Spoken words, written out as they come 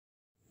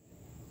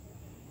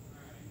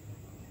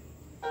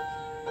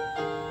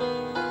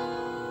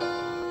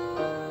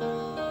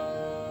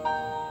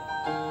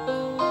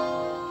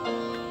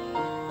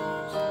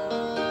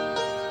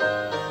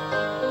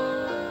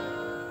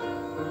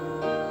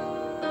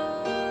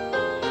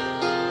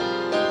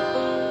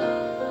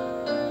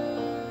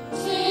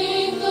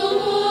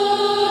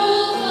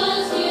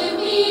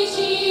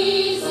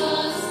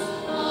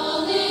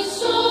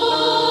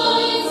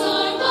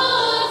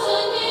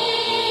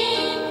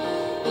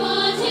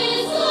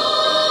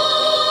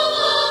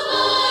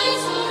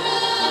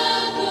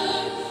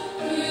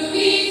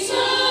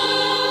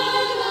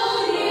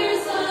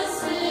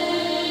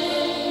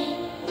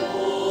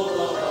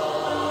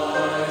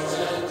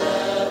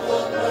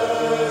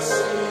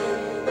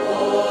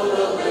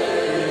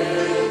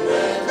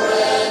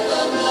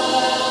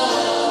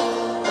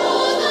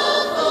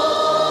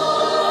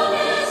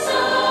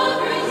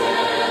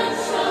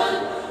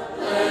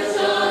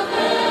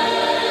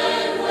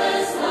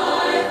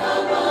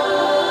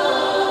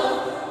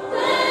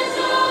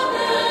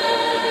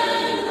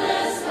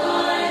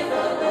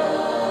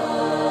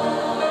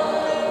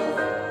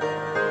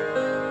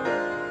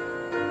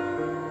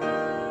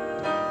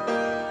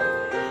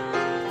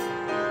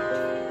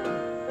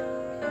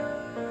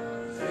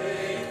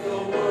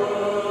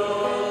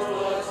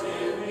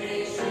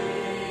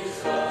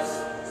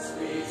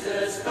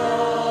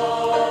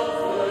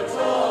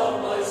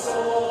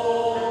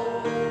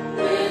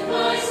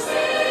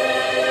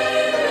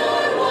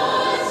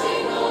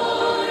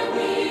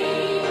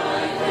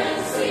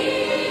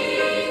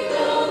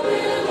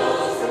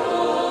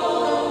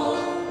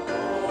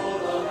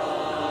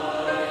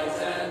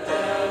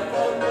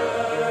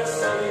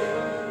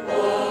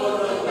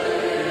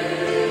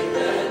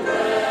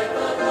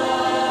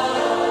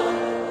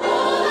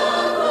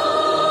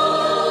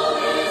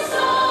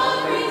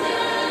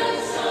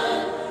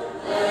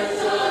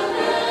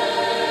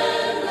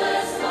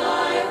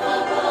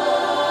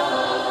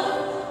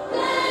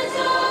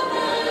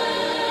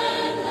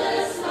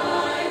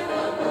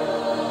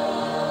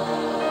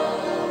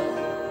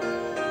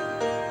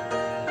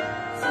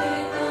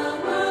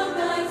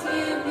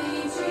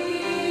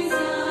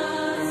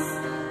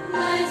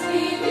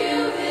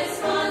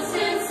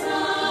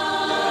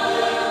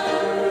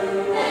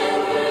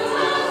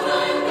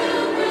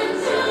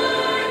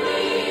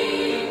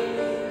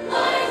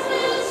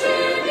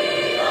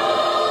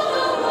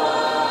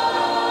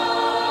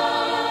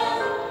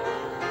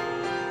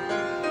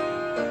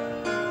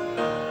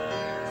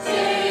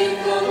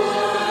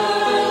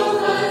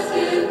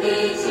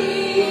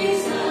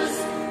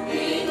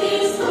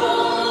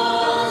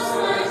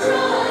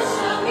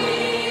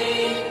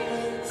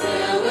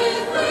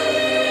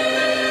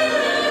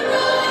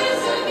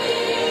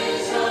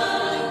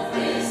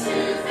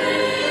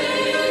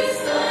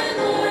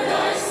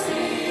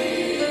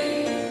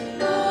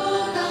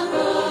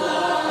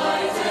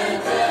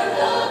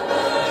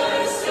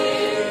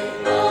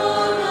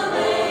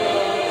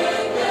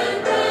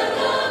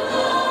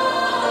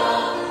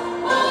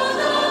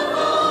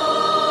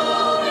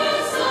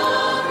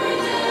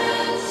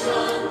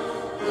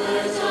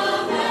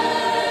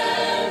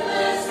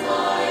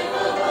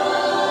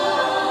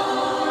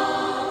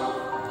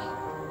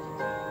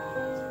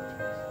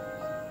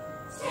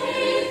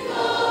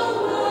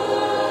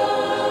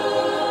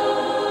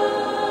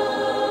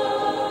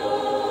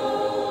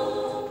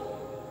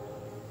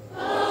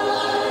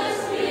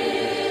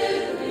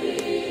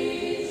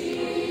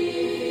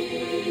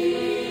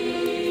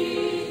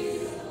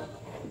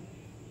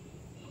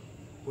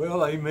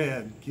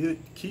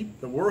keep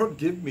the world,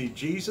 give me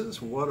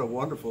Jesus. What a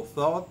wonderful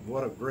thought.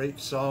 What a great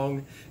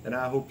song. And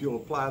I hope you'll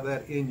apply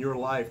that in your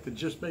life to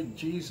just make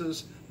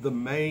Jesus the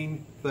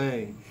main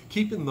thing.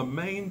 Keeping the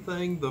main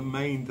thing the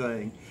main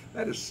thing.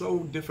 That is so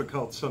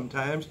difficult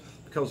sometimes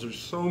because there's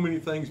so many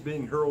things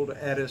being hurled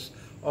at us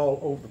all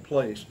over the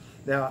place.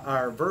 Now,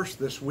 our verse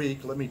this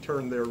week, let me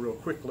turn there real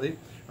quickly.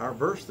 Our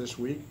verse this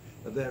week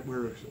that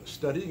we're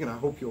studying, and I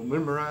hope you'll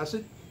memorize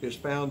it, is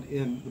found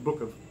in the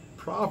book of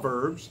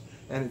Proverbs,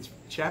 and it's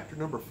chapter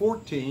number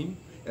 14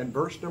 and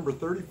verse number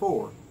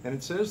 34. And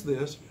it says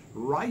this: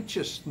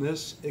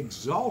 righteousness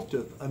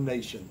exalteth a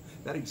nation.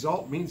 That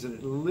exalt means that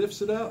it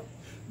lifts it up.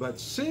 But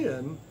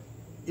sin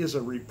is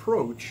a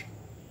reproach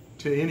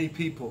to any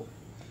people.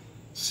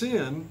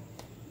 Sin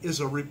is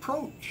a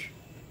reproach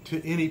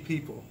to any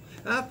people.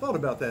 And I thought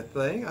about that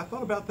thing. I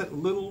thought about that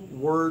little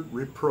word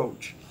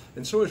reproach.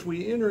 And so as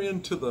we enter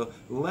into the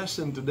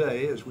lesson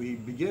today, as we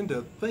begin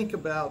to think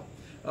about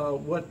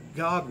what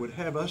God would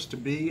have us to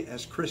be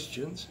as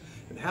Christians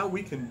and how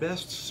we can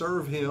best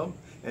serve Him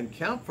and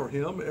count for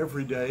Him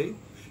every day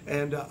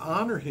and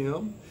honor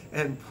Him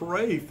and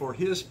pray for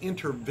His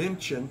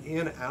intervention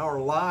in our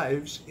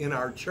lives, in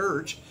our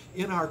church,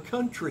 in our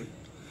country.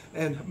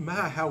 And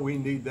my, how we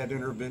need that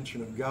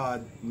intervention of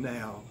God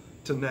now.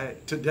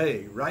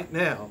 Today, right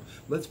now.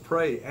 Let's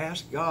pray.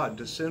 Ask God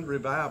to send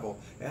revival.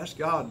 Ask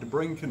God to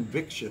bring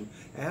conviction.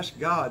 Ask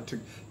God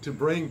to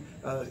bring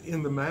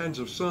in the minds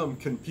of some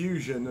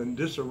confusion and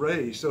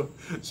disarray so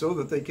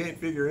that they can't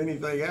figure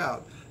anything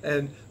out.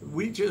 And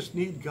we just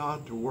need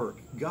God to work.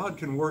 God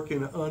can work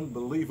in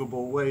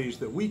unbelievable ways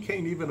that we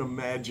can't even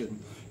imagine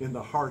in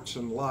the hearts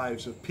and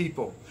lives of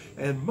people.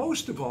 And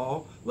most of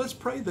all, let's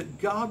pray that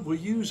God will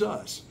use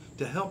us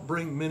to help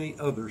bring many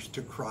others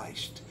to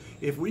Christ.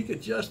 If we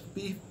could just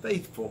be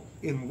faithful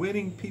in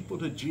winning people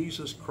to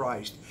Jesus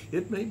Christ,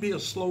 it may be a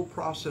slow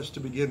process to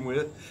begin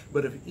with,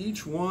 but if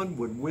each one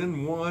would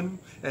win one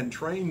and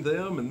train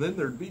them, and then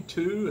there'd be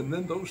two, and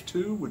then those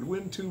two would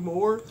win two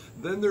more,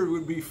 then there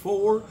would be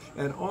four,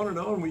 and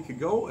on we could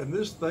go, and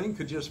this thing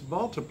could just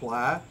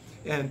multiply.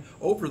 And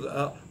over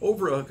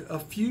a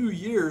few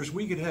years,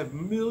 we could have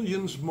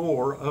millions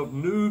more of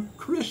new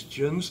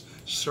Christians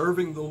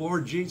serving the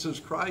Lord Jesus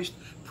Christ,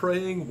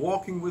 praying,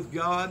 walking with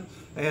God,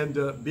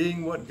 and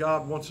being what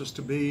God wants us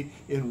to be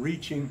in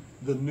reaching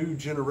the new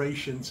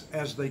generations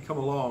as they come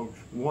along,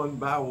 one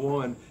by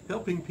one,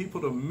 helping people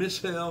to miss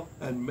hell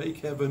and make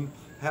heaven.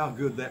 How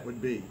good that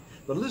would be.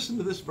 But listen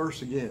to this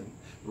verse again.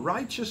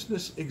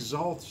 Righteousness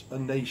exalts a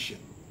nation.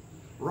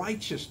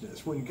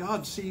 Righteousness, when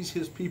God sees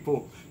His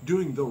people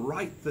doing the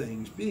right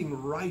things,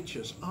 being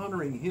righteous,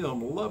 honoring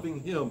Him,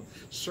 loving Him,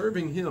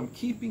 serving Him,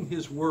 keeping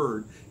His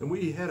word. And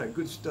we had a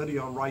good study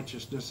on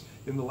righteousness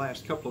in the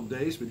last couple of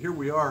days, but here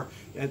we are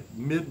at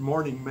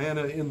mid-morning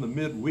manna in the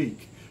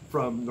midweek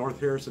from North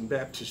Harrison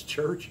Baptist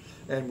Church,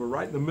 and we're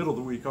right in the middle of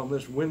the week on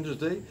this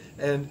Wednesday.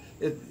 And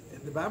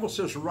the Bible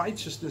says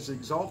righteousness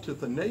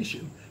exalteth a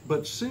nation,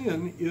 but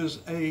sin is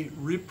a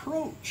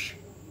reproach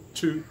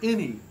to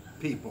any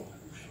people.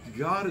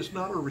 God is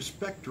not a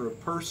respecter of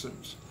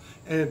persons.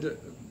 And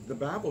the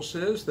Bible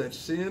says that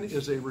sin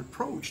is a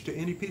reproach to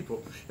any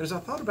people. And as I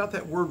thought about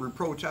that word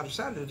reproach, I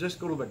decided to just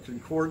go to the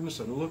concordance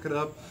and look it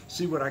up,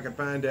 see what I could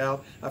find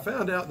out. I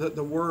found out that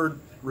the word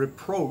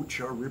reproach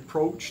or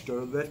reproached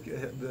or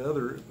the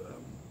other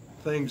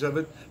things of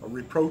it,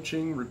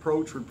 reproaching,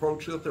 reproach, or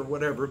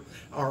whatever,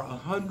 are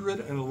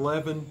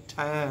 111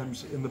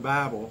 times in the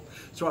Bible.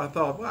 So I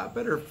thought, well, I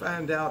better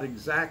find out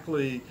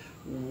exactly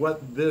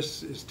what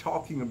this is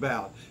talking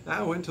about.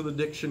 I went to the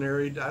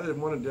dictionary.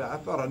 I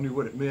thought I knew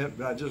what it meant,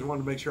 but I just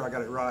wanted to make sure I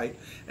got it right.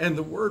 And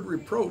the word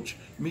reproach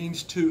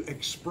means to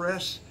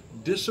express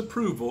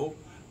disapproval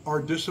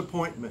or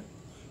disappointment.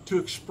 To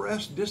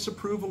express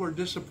disapproval or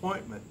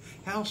disappointment.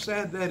 How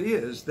sad that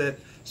is that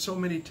so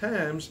many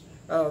times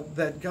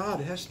that God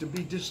has to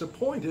be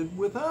disappointed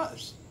with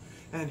us.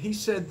 And He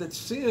said that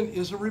sin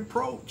is a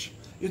reproach.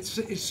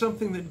 It's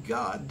something that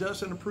God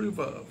doesn't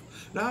approve of.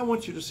 Now I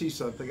want you to see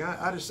something.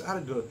 I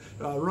decided to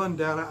run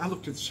down. I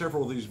looked at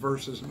several of these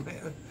verses, and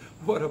man,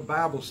 what a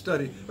Bible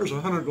study. There's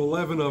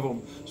 111 of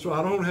them, so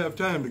I don't have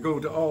time to go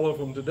to all of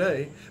them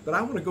today, but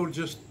I want to go to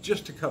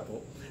just a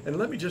couple. And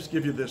let me just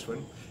give you this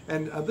one.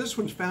 And this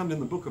one's found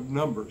in the book of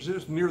Numbers.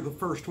 It's near the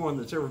first one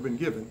that's ever been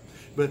given.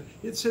 But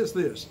it says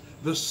this.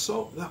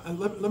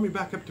 Let me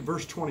back up to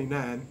verse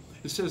 29.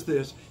 It says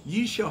this: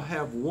 ye shall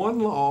have one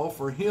law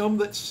for him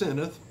that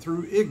sinneth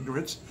through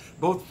ignorance,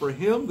 both for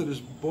him that is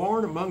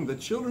born among the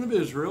children of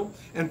Israel,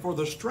 and for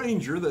the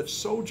stranger that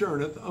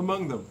sojourneth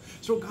among them.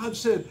 So God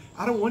said,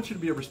 I don't want you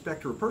to be a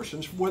respecter of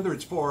persons, whether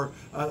it's for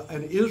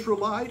an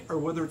Israelite or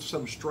whether it's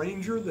some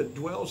stranger that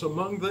dwells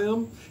among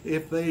them.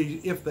 If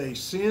they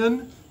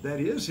sin, that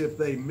is, if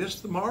they miss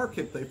the mark,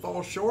 if they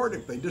fall short,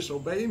 if they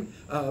disobey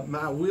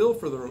my will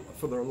for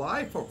their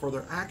life or for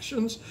their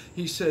actions,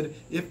 He said,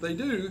 if they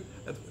do,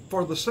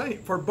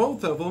 for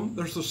both of them,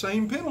 there's the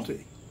same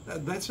penalty.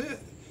 That's it.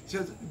 He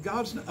says,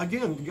 God's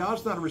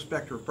not a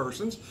respecter of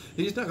persons.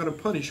 He's not going to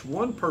punish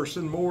one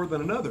person more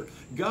than another.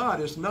 God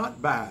is not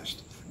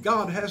biased.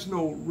 God has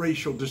no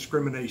racial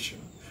discrimination.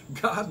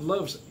 God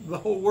loves the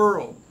whole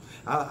world.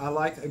 I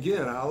like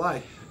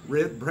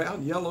red,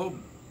 brown, yellow,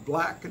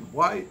 black, and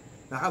white.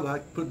 I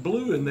like to put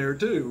blue in there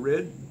too.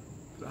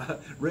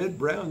 Red,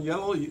 brown,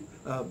 yellow,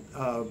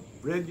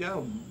 red,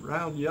 yellow,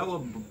 brown, yellow,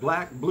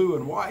 black, blue,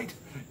 and white.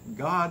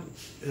 God,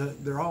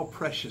 they're all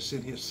precious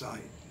in His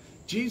sight.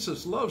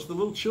 Jesus loves the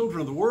little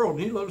children of the world,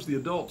 and He loves the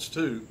adults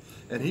too,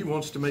 and He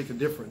wants to make a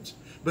difference.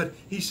 But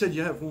He said,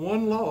 you have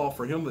one law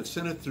for him that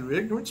sinneth through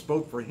ignorance,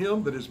 both for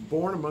him that is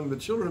born among the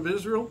children of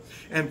Israel,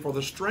 and for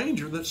the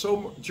stranger that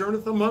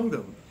sojourneth among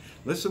them.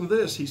 Listen to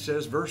this, He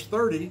says, verse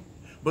 30,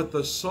 but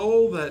the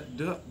soul that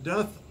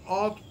doth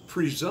aught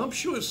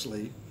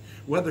presumptuously,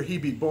 whether he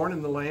be born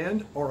in the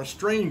land or a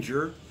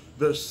stranger,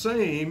 the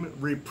same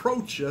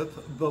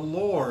reproacheth the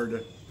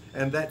Lord,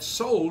 and that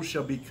soul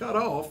shall be cut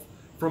off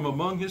from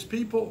among His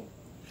people.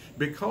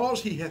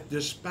 Because he hath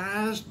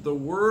despised the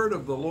word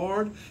of the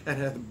Lord, and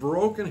hath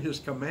broken His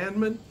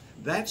commandment,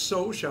 that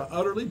soul shall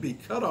utterly be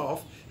cut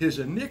off. His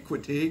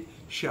iniquity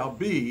shall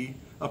be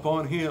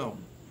upon him.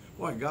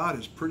 Boy, God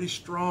is pretty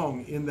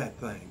strong in that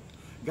thing.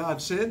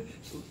 God said,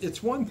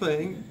 it's one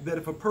thing that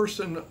if a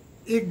person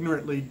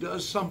ignorantly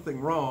does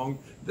something wrong,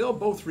 they'll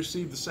both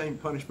receive the same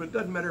punishment.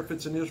 Doesn't matter if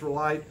it's an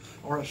Israelite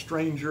or a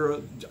stranger,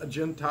 a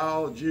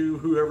Gentile, a Jew,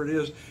 whoever it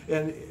is,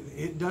 and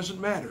it doesn't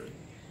matter.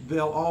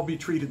 They'll all be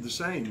treated the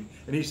same.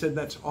 And He said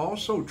that's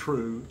also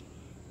true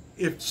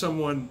if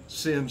someone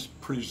sins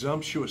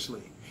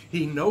presumptuously.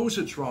 He knows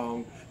it's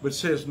wrong, but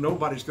says,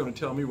 nobody's going to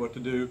tell me what to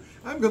do.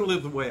 I'm going to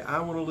live the way I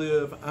want to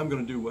live. I'm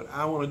going to do what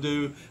I want to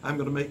do. I'm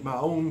going to make my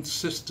own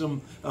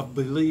system of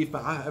belief.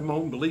 I have my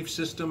own belief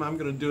system. I'm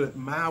going to do it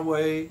my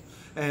way,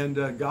 and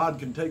God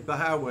can take the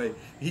highway.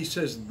 He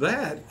says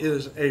that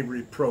is a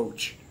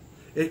reproach.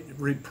 It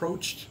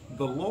reproached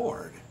the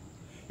Lord.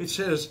 It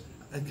says,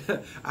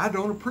 I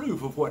don't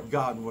approve of what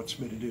God wants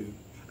me to do.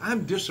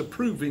 I'm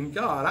disapproving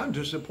God. I'm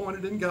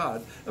disappointed in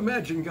God.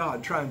 Imagine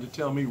God trying to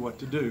tell me what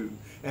to do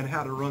and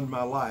how to run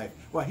my life.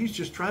 Well, He's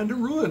just trying to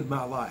ruin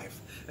my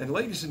life. And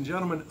ladies and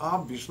gentlemen,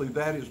 obviously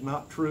that is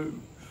not true.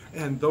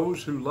 And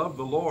those who love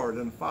the Lord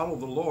and follow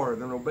the Lord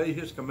and obey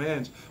His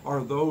commands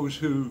are those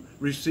who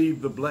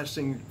receive the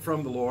blessing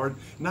from the Lord,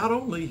 not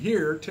only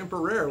here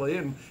temporarily.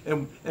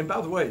 And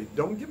by the way,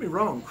 don't get me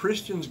wrong,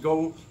 Christians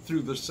go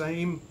through the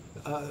same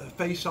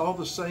face all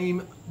the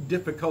same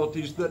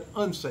difficulties that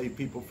unsaved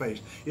people face.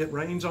 It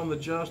rains on the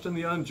just and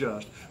the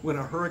unjust. When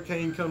a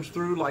hurricane comes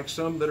through, like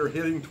some that are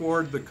heading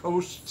toward the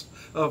coasts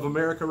of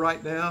America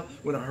right now,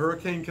 when a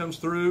hurricane comes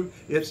through,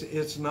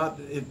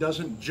 it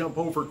doesn't jump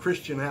over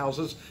Christian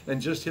houses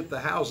and just hit the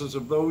houses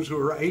of those who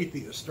are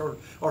atheists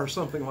or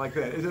something like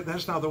that.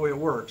 That's not the way it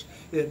works.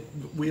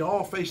 We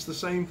all face the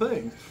same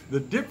thing. The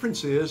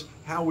difference is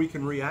how we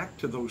can react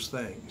to those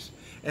things.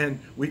 And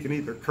we can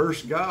either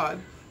curse God,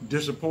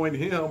 disappoint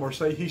Him, or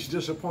say He's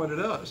disappointed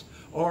us.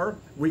 Or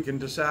we can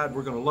decide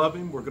we're going to love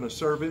Him, we're going to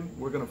serve Him,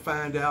 we're going to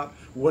find out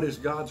what is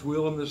God's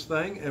will in this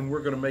thing, and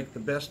we're going to make the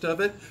best of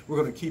it. We're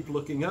going to keep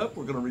looking up,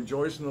 we're going to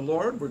rejoice in the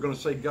Lord, we're going to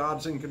say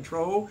God's in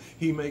control,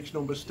 He makes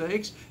no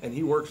mistakes, and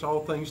He works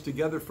all things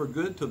together for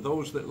good to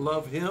those that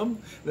love Him,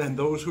 and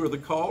those who are the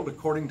called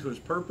according to His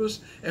purpose,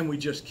 and we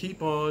just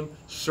keep on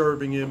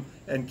serving Him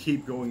and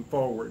keep going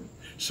forward.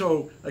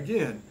 So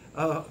again,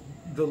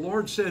 the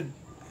Lord said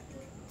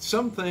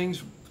some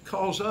things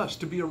cause us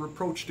to be a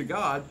reproach to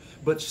God,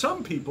 but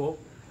some people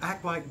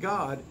act like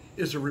God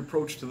is a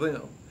reproach to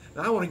them.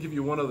 Now, I want to give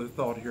you one other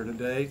thought here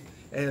today,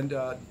 and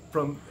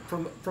from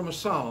a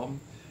psalm,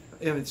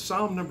 and it's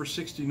Psalm number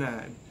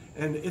 69,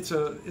 and it's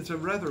a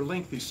rather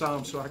lengthy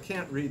psalm, so I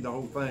can't read the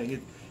whole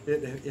thing.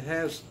 It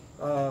has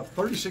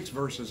 36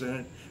 verses in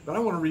it, but I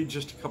want to read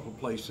just a couple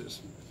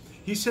places.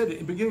 He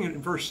said, beginning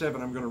in verse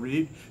 7, I'm going to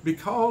read,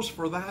 because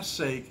for thy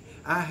sake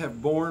I have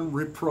borne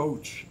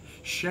reproach.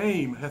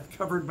 Shame hath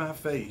covered my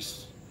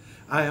face.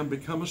 I am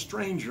become a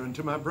stranger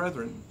unto my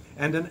brethren,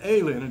 and an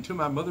alien unto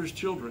my mother's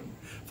children.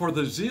 For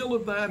the zeal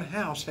of thine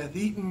house hath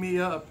eaten me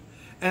up,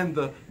 and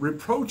the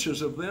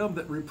reproaches of them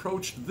that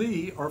reproached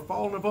thee are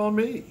fallen upon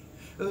me.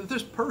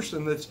 This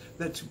person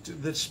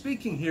that's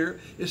speaking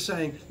here is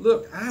saying,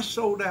 look, I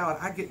sold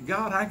out.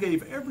 God, I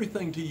gave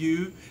everything to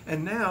you,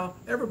 and now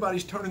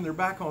everybody's turning their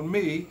back on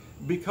me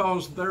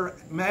because they're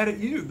mad at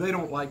you. They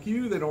don't like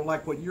you. They don't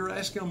like what you're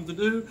asking them to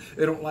do.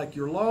 They don't like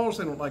your laws.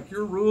 They don't like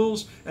your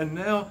rules. And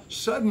now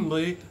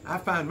suddenly I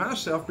find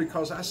myself,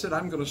 because I said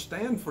I'm going to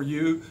stand for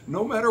you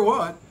no matter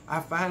what,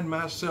 I find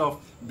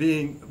myself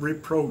being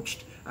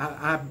reproached.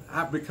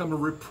 I've become a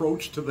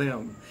reproach to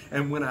them.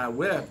 And when I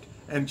wept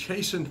and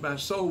chastened my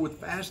soul with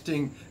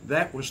fasting,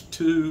 that was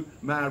to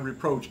my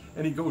reproach.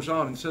 And he goes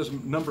on and says a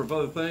number of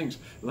other things.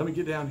 Let me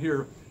get down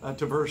here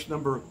to verse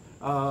number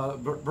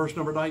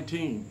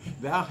 19.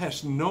 Thou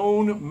hast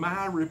known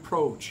my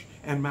reproach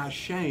and my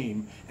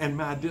shame and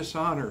my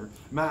dishonor.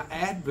 My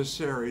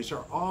adversaries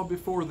are all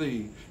before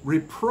thee.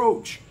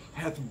 Reproach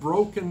hath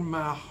broken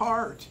my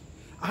heart.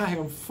 I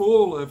am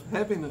full of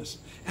heaviness,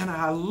 and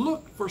I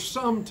looked for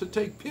some to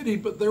take pity,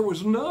 but there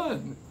was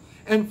none.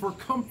 and for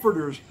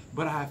comforters,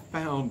 but I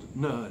found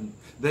none.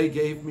 They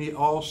gave me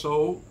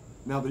also,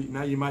 now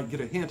you might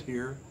get a hint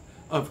here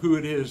of who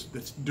it is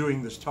that's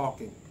doing this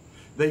talking.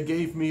 They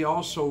gave me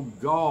also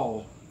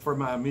gall for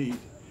my meat,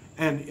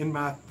 and in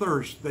my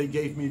thirst they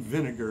gave me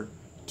vinegar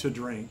to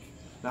drink.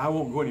 Now I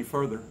won't go any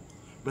further,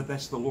 but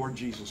that's the Lord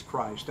Jesus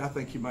Christ. I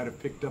think you might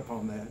have picked up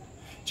on that.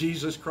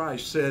 Jesus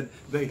Christ said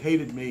they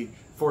hated me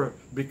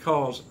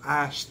because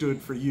I stood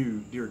for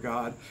you, dear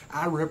God.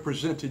 I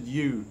represented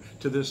you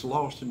to this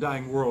lost and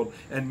dying world,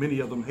 and many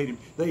of them hated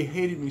me. They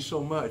hated me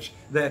so much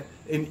that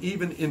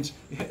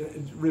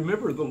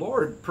remember, the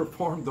Lord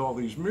performed all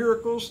these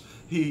miracles.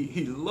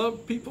 He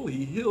loved people,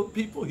 He healed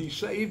people, He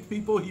saved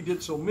people, He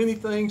did so many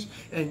things,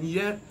 and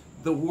yet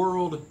the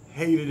world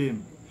hated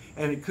Him,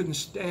 and it couldn't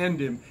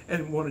stand Him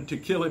and wanted to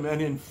kill Him,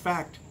 and in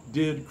fact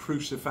did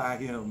crucify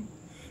Him.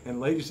 And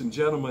ladies and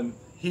gentlemen,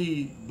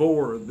 He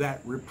bore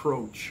that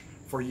reproach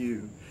for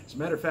you. As a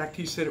matter of fact,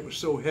 He said it was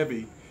so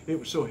heavy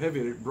that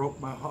it broke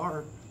my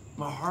heart.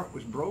 My heart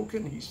was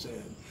broken, He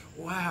said.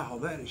 Wow,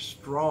 that is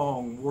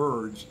strong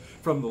words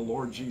from the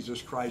Lord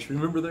Jesus Christ.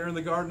 Remember there in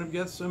the Garden of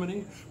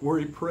Gethsemane where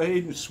He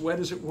prayed and sweat,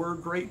 as it were,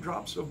 great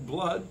drops of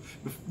blood,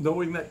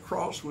 knowing that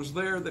cross was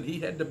there, that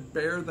He had to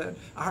bear that,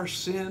 our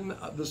sin,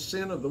 the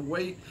sin of the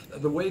weight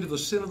of the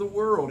sin of the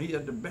world. He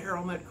had to bear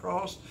on that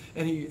cross.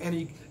 And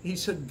he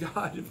said,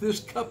 God, if this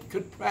cup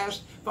could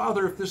pass,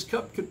 Father, if this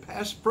cup could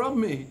pass from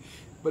me.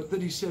 But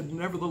then He said,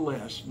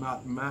 nevertheless,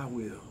 not my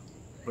will,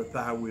 but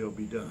Thy will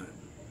be done.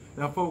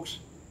 Now, folks,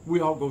 we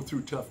all go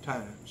through tough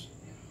times.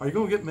 Are you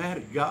going to get mad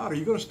at God? Are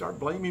you going to start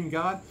blaming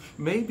God?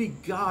 Maybe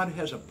God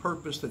has a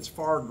purpose that's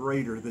far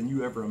greater than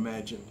you ever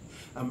imagined.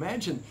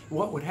 Imagine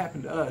what would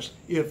happen to us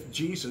if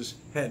Jesus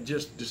had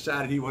just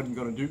decided He wasn't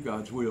going to do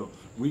God's will.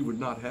 We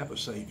would not have a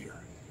Savior.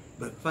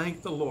 But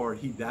thank the Lord,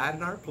 He died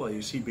in our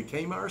place. He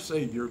became our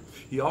Savior.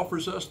 He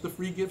offers us the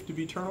free gift of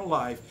eternal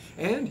life.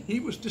 And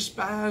He was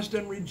despised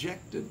and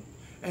rejected.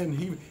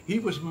 And he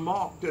was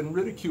mocked and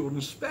ridiculed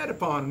and spat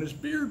upon, and His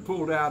beard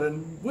pulled out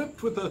and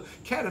whipped with a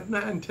cat of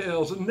nine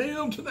tails and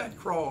nailed to that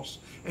cross.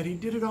 And He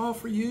did it all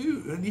for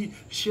you. And He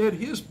shed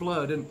His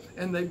blood,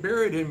 and they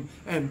buried Him.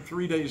 And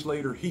 3 days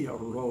later, He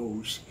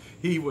arose.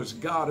 He was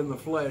God in the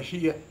flesh.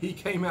 He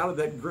came out of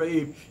that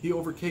grave. He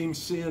overcame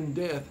sin,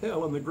 death,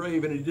 hell, and the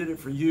grave. And He did it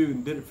for you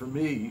and did it for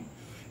me.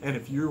 And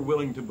if you're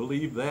willing to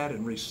believe that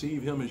and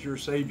receive Him as your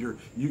Savior,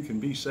 you can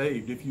be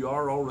saved. If you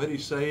are already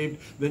saved,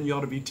 then you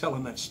ought to be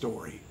telling that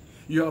story.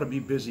 You ought to be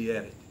busy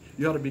at it.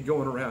 You ought to be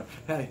going around.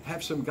 Hey,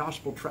 have some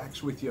gospel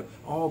tracts with you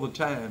all the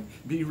time.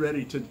 Be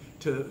ready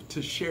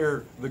to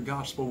share the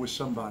gospel with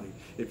somebody.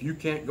 If you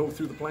can't go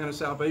through the plan of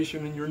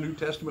salvation in your New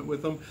Testament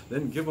with them,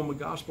 then give them a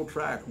gospel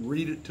tract.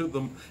 Read it to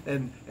them,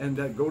 and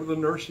go to the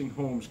nursing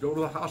homes, go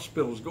to the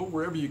hospitals, go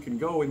wherever you can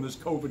go in this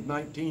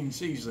COVID-19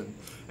 season.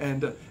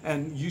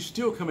 And you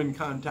still come in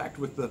contact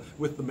with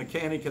the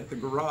mechanic at the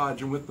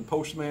garage, and with the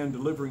postman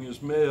delivering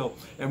his mail,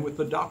 and with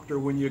the doctor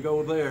when you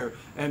go there,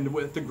 and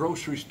with the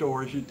grocery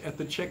stores, at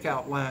the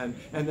checkout line,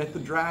 and at the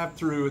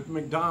drive-through at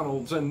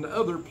McDonald's and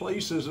other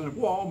places, and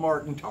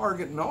Walmart and Target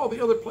and all the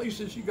other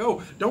places you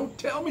go. Don't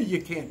tell me you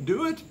can't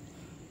do it.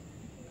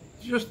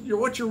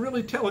 What you're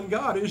really telling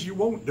God is you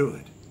won't do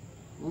it.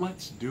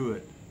 Let's do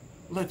it.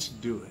 Let's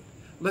do it.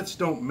 Let's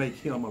don't make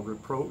Him a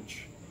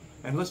reproach,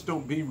 and let's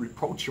don't be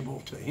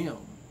reproachable to Him.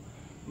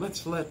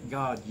 Let's let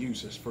God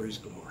use us for His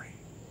glory.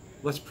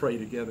 Let's pray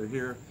together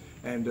here,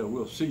 and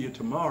we'll see you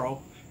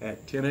tomorrow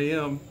at 10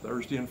 a.m.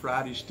 Thursday and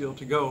Friday still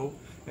to go.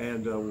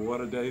 And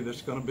what a day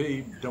that's going to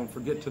be. Don't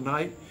forget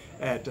tonight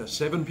at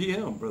 7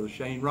 p.m. Brother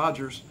Shane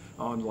Rogers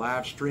on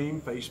live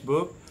stream,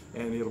 Facebook,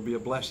 and it'll be a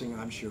blessing,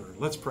 I'm sure.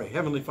 Let's pray.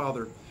 Heavenly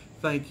Father,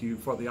 thank You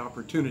for the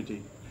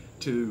opportunity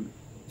to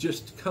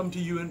just come to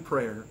You in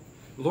prayer.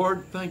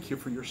 Lord, thank You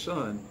for Your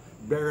Son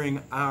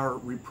bearing our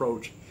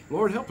reproach.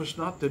 Lord, help us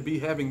not to be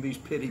having these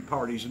pity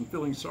parties and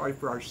feeling sorry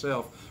for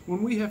ourselves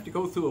when we have to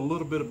go through a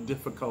little bit of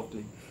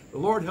difficulty.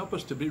 Lord, help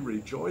us to be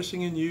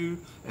rejoicing in You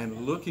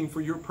and looking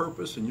for Your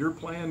purpose and Your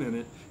plan in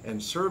it,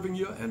 and serving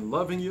You and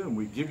loving You, and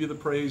we give You the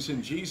praise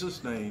in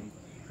Jesus' name.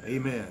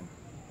 Amen.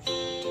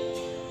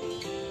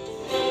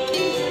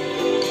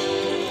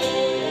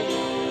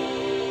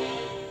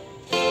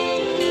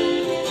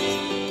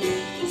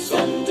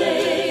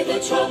 Someday the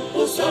trump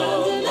will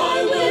sound,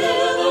 I will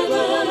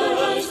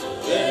arise,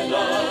 then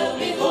I'll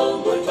be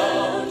homeward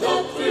bound,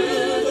 up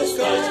through the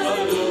skies.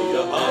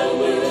 Hallelujah, I'll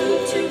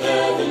move to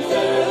heaven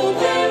fair,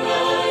 where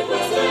I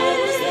was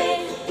there stay,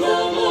 no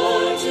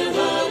more to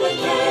have a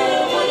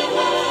care. What a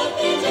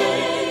happy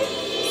day!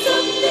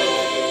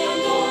 Someday I'm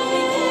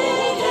going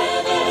home,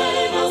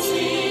 heaven I'll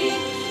see.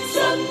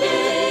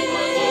 Someday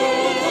my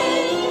Lord will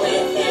come,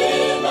 with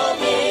Him I'll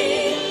be.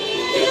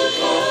 He'll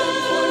come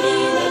for me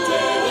that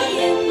day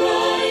in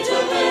bright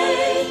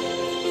array.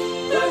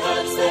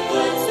 Perhaps that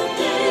gladsome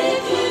day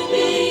could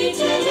be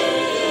today.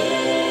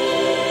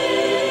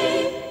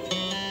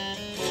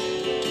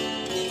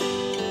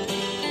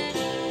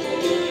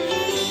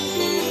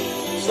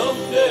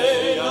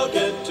 Someday I'll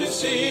get to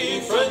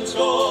see friends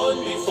gone.